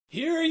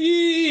Hear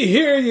ye,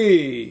 hear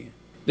ye!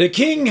 The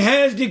king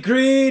has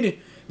decreed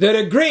that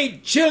a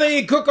great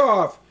chili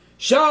cook-off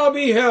shall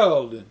be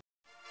held.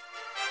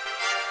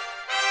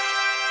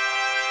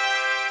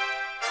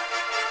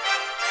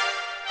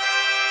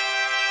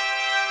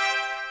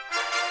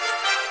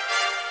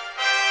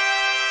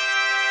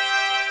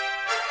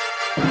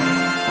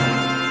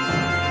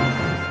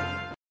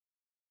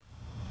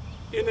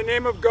 In the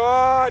name of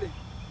God,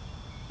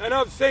 and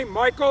of St.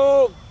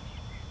 Michael,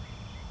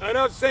 and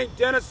of St.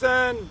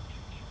 Denison,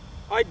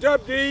 I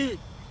dub thee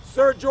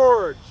Sir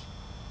George.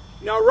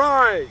 Now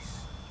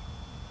rise.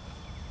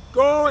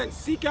 Go and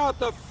seek out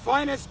the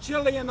finest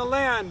chili in the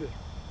land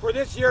for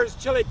this year's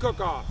chili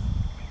cook-off.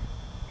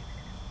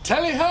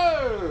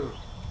 Tally-ho!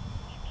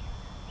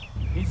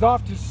 He's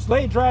off to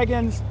slay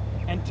dragons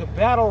and to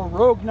battle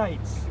rogue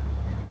knights.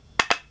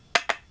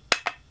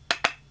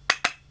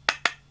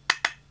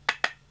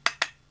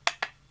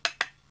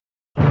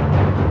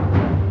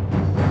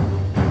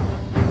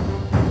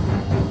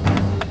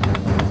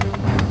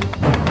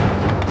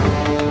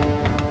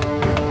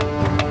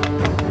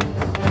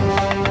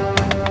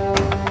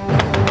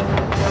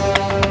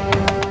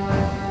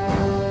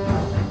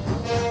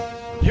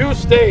 You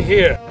stay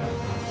here.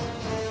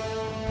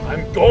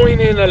 I'm going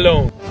in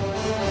alone.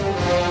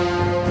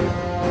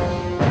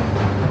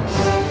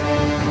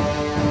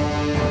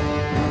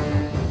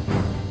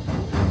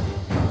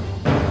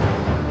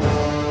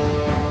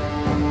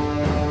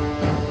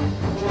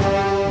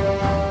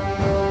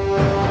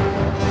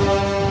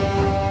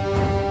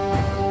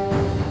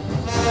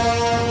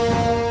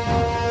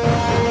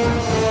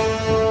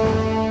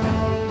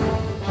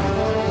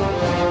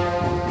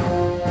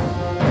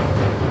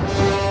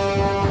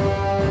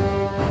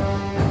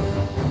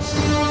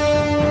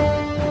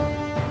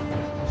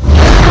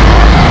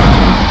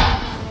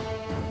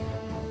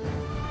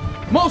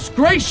 Most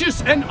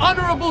gracious and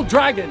honorable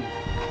dragon,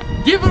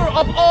 giver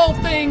of all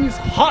things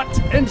hot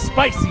and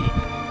spicy.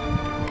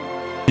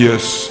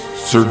 Yes,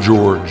 Sir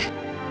George.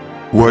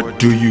 What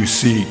do you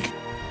seek?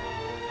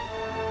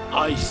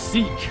 I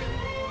seek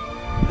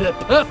the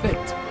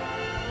perfect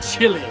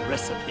chili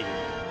recipe.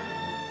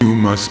 You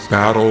must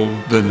battle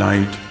the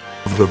night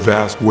of the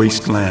vast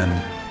wasteland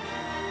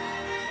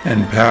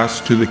and pass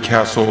to the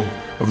castle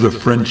of the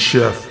French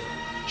chef,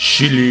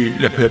 Chili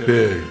Le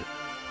Pepe.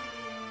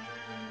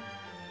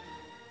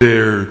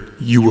 There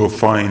you will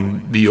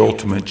find the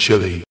ultimate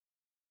chili.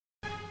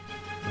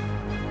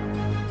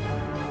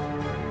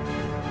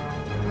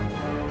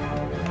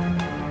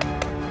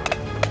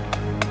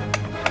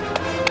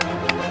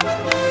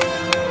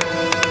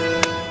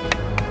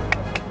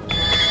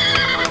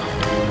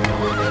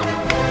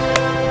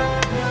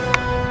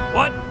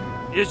 What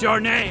is your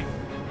name?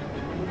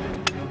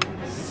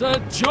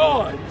 Sir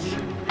George.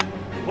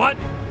 What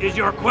is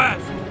your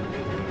quest?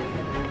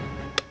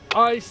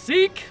 I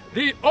seek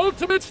the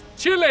ultimate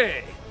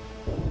chili.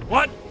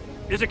 What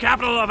is the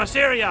capital of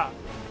Assyria?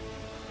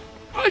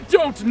 I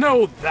don't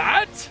know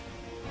that.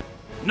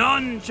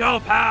 None shall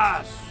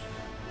pass.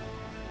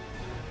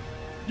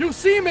 You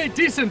seem a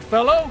decent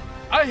fellow.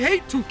 I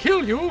hate to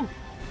kill you.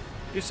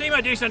 You seem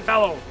a decent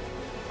fellow.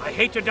 I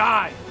hate to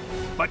die,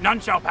 but none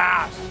shall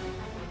pass.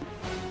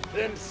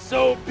 Then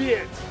so be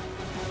it.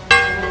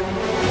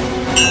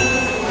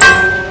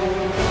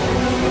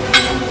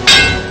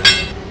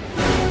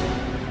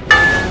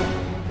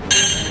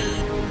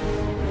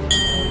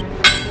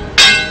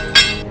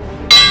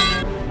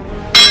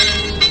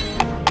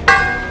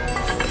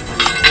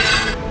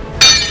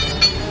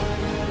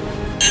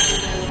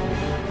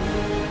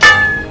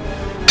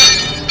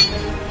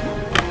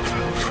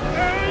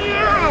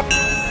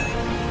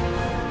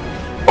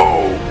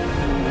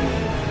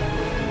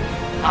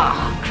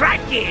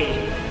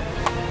 Cracky!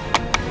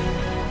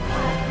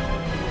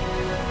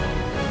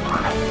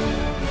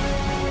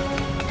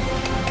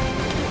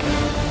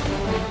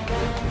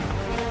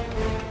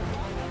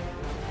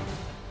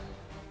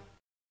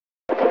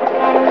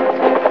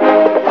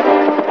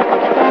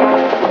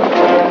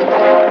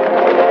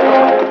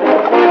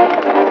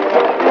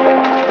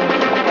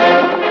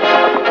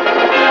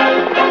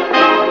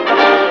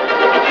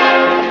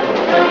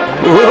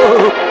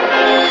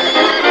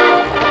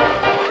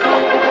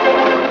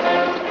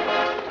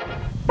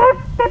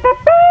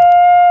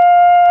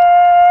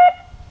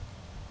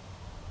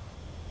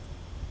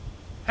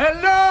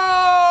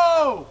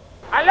 Hello!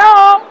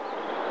 Hello?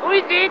 Who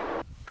is it?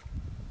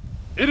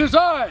 It is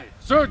I,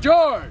 Sir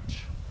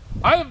George.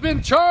 I have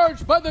been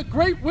charged by the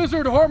great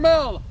wizard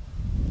Hormel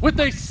with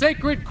a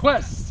sacred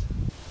quest.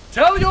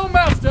 Tell your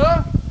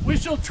master we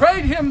shall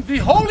trade him the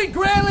Holy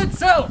Grail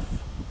itself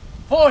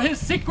for his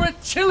secret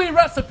chili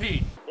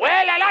recipe.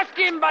 Well, I'll ask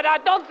him, but I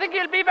don't think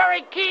he'll be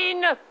very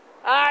keen.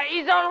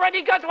 He's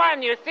already got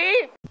one, you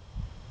see?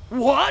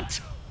 What?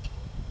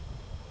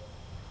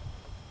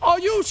 Are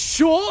you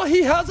sure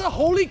he has a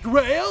Holy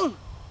Grail?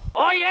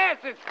 Oh, yes,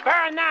 it's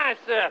very nice.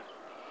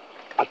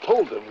 I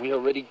told him we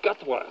already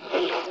got one.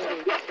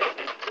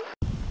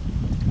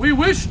 We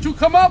wish to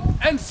come up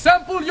and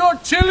sample your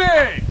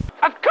chili.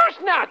 Of course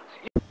not.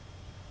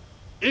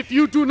 If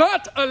you do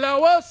not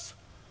allow us,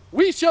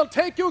 we shall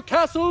take your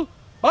castle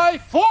by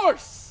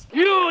force.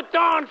 You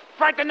don't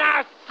frighten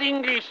us,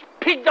 English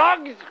pig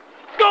dogs.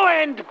 Go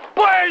and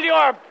boil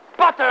your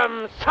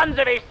bottom, sons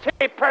of a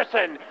silly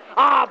person.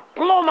 I'll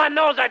blow my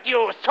nose at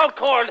you,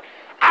 so-called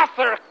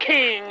Arthur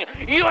King.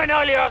 You and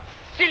all your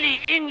silly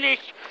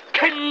English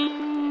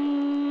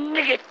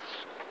kniggets.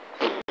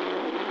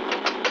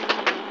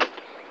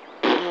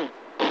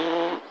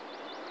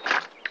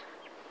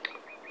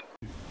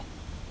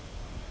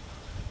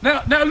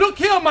 Now look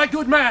here, my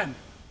good man.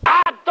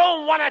 I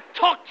don't want to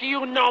talk to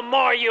you no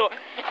more, you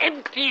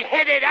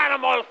empty-headed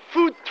animal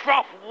food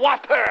trough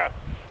whopper.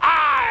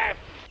 I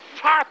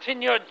fart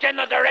in your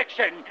general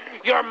direction.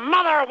 Your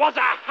mother was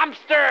a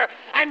hamster,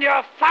 and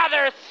your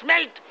father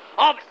smelt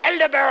of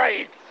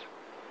elderberries.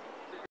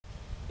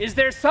 Is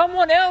there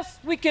someone else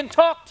we can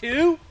talk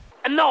to?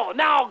 No,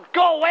 now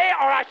go away,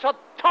 or I shall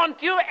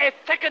taunt you a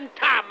second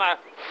time.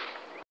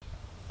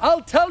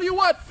 I'll tell you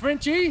what,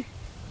 Frenchie.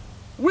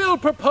 We'll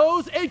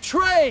propose a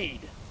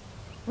trade.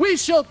 We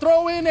shall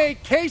throw in a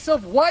case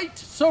of white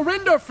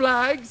surrender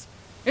flags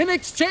in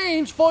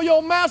exchange for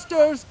your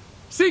master's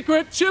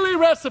secret chili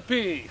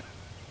recipe.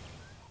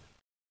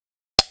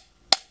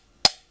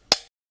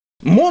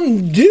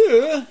 Mon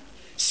Dieu!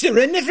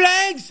 Surrender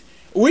flags?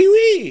 Oui,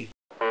 oui!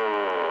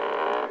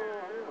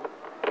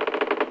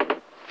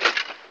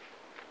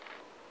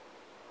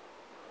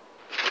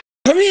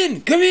 Come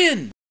in, come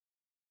in!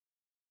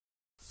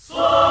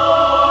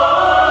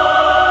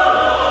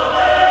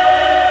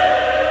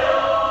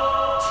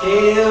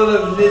 Tail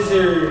of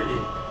lizard,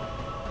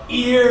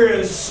 ear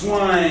of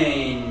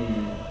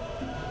swine,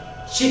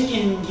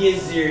 chicken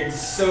gizzard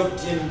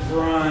soaked in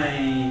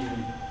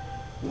brine,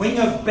 wing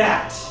of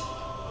bat,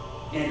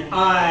 and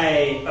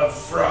eye of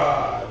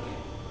frog,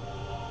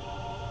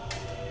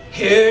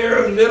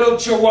 hair of little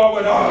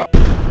chihuahua dog.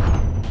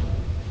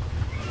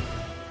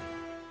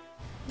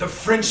 The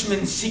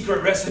Frenchman's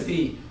secret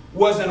recipe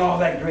wasn't all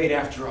that great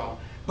after all,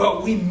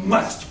 but we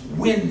must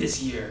win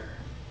this year.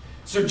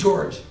 Sir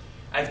George,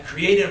 I've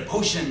created a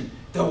potion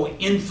that will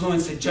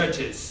influence the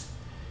judges,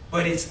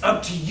 but it's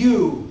up to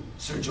you,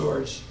 Sir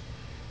George,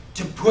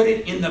 to put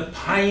it in the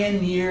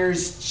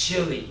Pioneers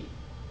chili.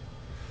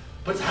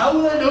 But how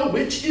will I know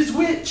which is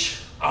which?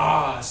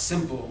 Ah,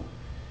 simple.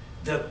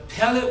 The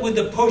pellet with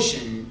the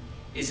potion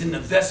is in the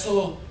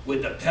vessel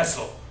with the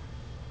pestle.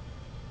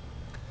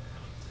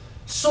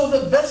 So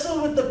the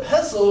vessel with the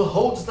pestle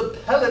holds the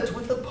pellet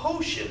with the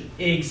potion.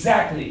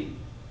 Exactly.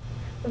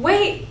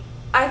 Wait,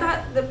 I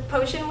thought the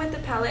potion with the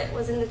pellet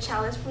was in the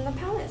chalice from the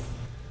palace.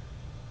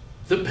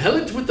 The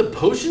pellet with the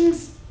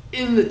potions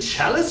in the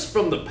chalice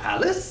from the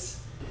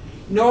palace?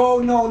 No.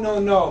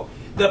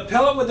 The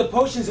pellet with the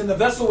potions in the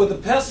vessel with the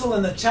pestle,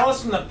 and the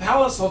chalice from the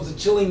palace holds the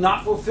chili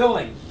not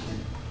fulfilling.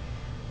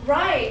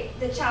 Right,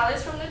 the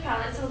chalice from the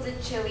palace holds a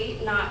chili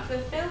not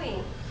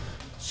fulfilling.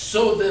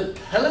 So the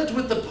pellet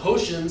with the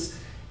potions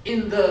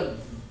in the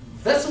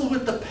vessel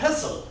with the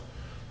pestle,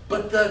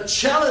 but the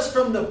chalice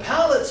from the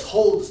palace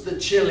holds the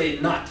chili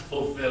not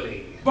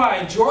fulfilling.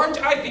 By George,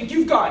 I think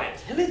you've got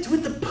it. Pellet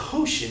with the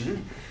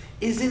potion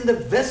is in the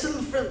vessel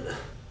from...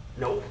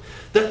 No.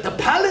 The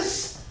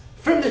palace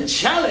from the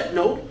chalice...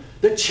 No.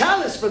 The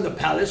chalice from the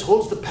palace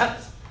holds the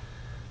palace...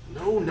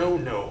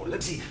 No.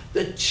 Let's see.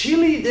 The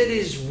chili that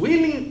is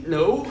willing...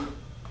 No.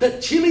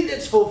 The chili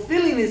that's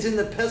fulfilling is in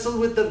the pestle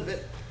with the...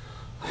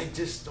 I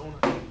just don't...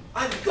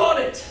 I've got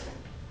it!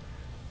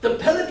 The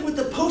pellet with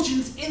the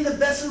potion's in the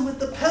vessel with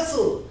the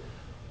pestle,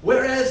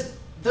 whereas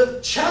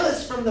the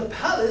chalice from the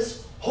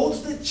palace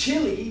holds the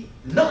chili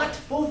not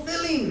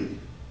fulfilling.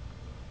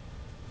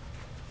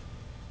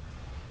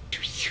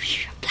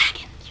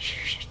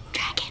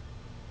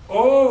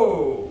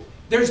 Oh,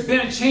 there's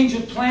been a change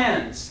of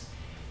plans.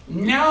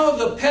 Now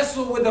the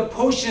pestle with the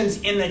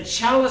potions in the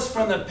chalice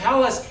from the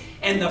palace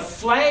and the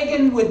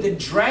flagon with the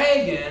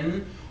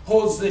dragon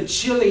holds the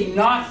chili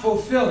not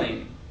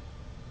fulfilling.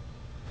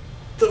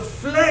 The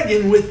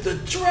flagon with the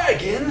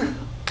dragon?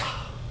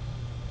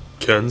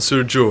 Can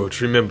Sir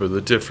George remember the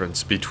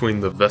difference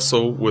between the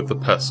vessel with the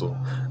pestle,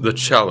 the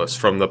chalice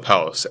from the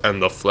palace, and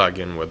the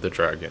flagon with the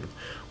dragon?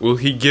 Will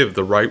he give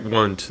the right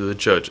one to the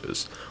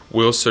judges?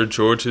 Will Sir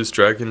George's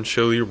dragon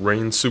chili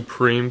reign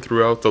supreme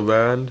throughout the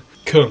land?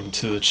 Come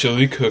to the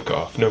Chili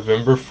Cookoff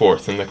November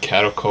 4th in the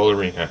Cattle Call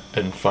Arena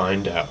and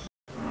find out.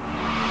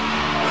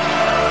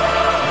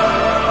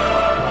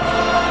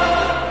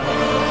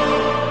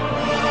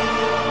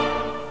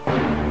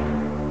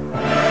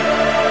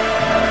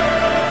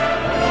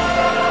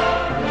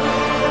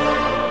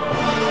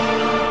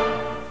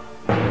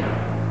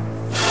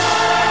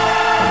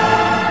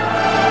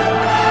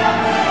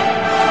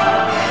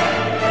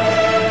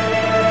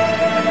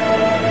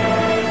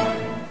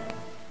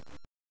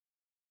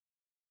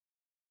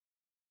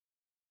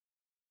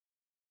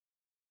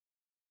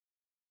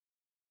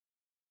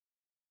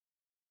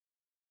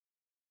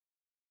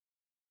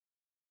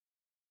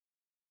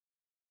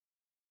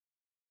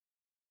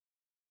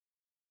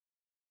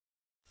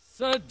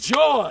 Sir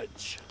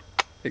George,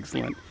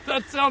 Excellent.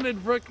 That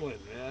sounded Brooklyn,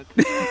 man.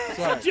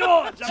 Sir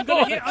George,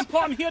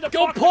 I'm here to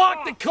Go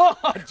park the car,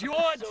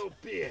 George. So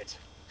be it.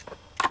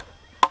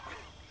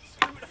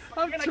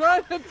 I'm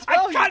trying to tell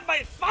I you. cut my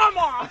thumb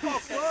off. Oh,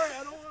 sorry,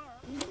 I don't want.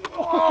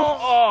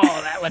 Oh,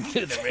 that went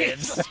through the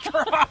ribs.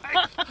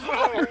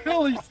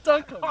 Really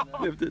stuck on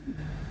that.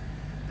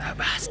 A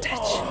bastard.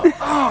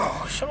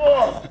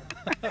 Oh.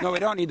 No, we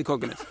don't need the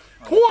coconuts.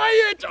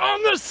 Quiet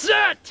on the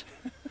set.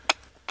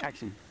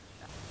 Action.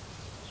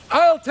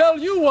 I'll tell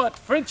you what,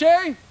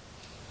 Frenchie.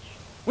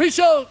 We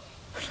shall...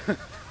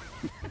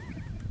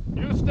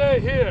 You stay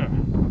here.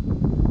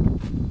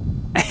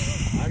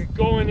 I'm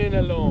going in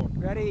alone.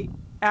 Ready?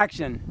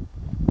 Action.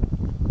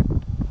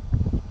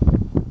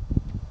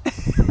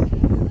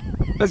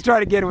 Let's try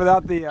it again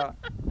without the...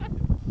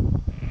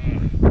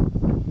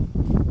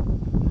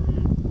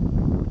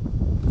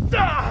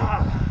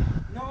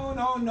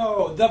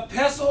 No. The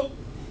pestle...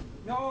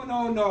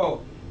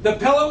 No. The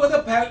pellet with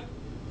the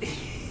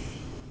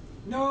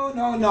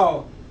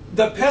No.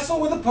 The pestle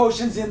with the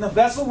potions in the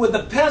vessel with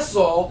the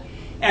pestle,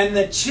 and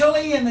the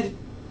chili and the...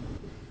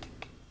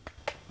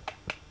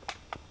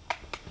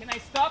 Can I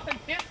stop and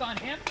piss on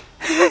him?